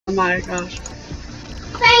Oh my gosh.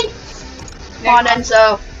 Thanks. Come on,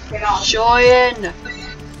 Enzo. Join.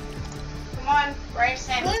 Come on,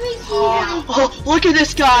 Bryson. Let me see. Oh, look at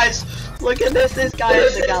this, guys. Look at this. This guy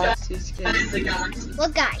is the galaxy skin.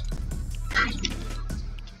 What guy?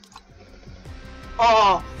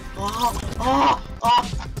 Oh.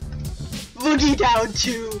 Boogie down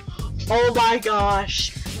too. Oh my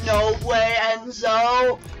gosh. No way,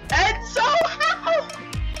 Enzo. Enzo, help!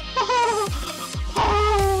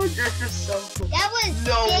 Oh, this is so cool. That was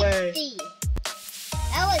no 60. way.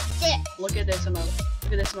 That was 6. Look at this emote.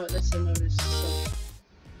 Look at this emote. This emote is so.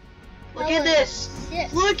 Look That at was this.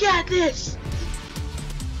 6. Look at this.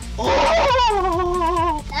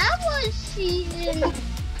 Oh. That was cheating.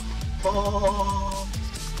 Oh.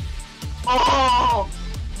 Oh.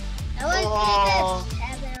 That was either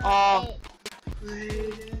 7 or 8.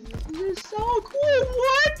 This is so cool.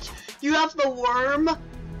 What? You have the worm?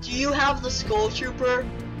 Do you have the skull trooper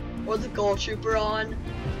or the gold trooper on?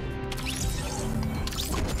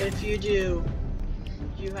 If you do,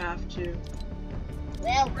 you have to.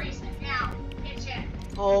 Well, Bryson, now, kitchen.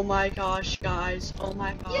 Oh my gosh, guys. Oh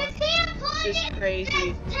my gosh. You can't put This is it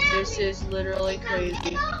crazy. this This is literally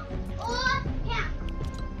crazy.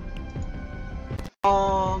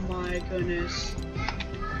 Oh my goodness.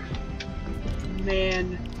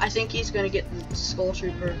 Man, I think he's gonna get the skull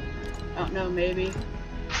trooper. I don't know, maybe.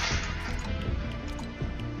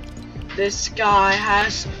 This guy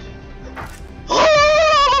has.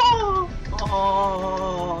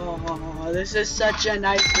 Oh, this is such a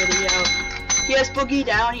nice video. He has Boogie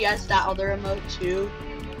Down. He has that other emote too.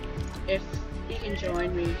 If he can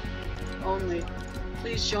join me, only.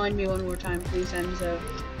 Please join me one more time, please, Enzo.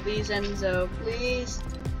 Please, Enzo. Please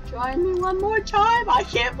join me one more time. I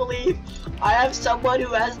can't believe I have someone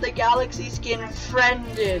who has the galaxy skin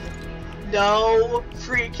friended. No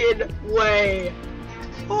freaking way.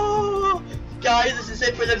 Oh, guys, this is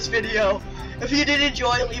it for this video. If you did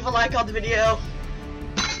enjoy, leave a like on the video,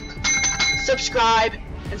 subscribe,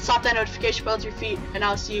 and slap that notification bell at your feet, and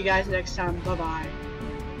I'll see you guys next time. Bye bye.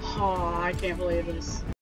 Oh, I can't believe this.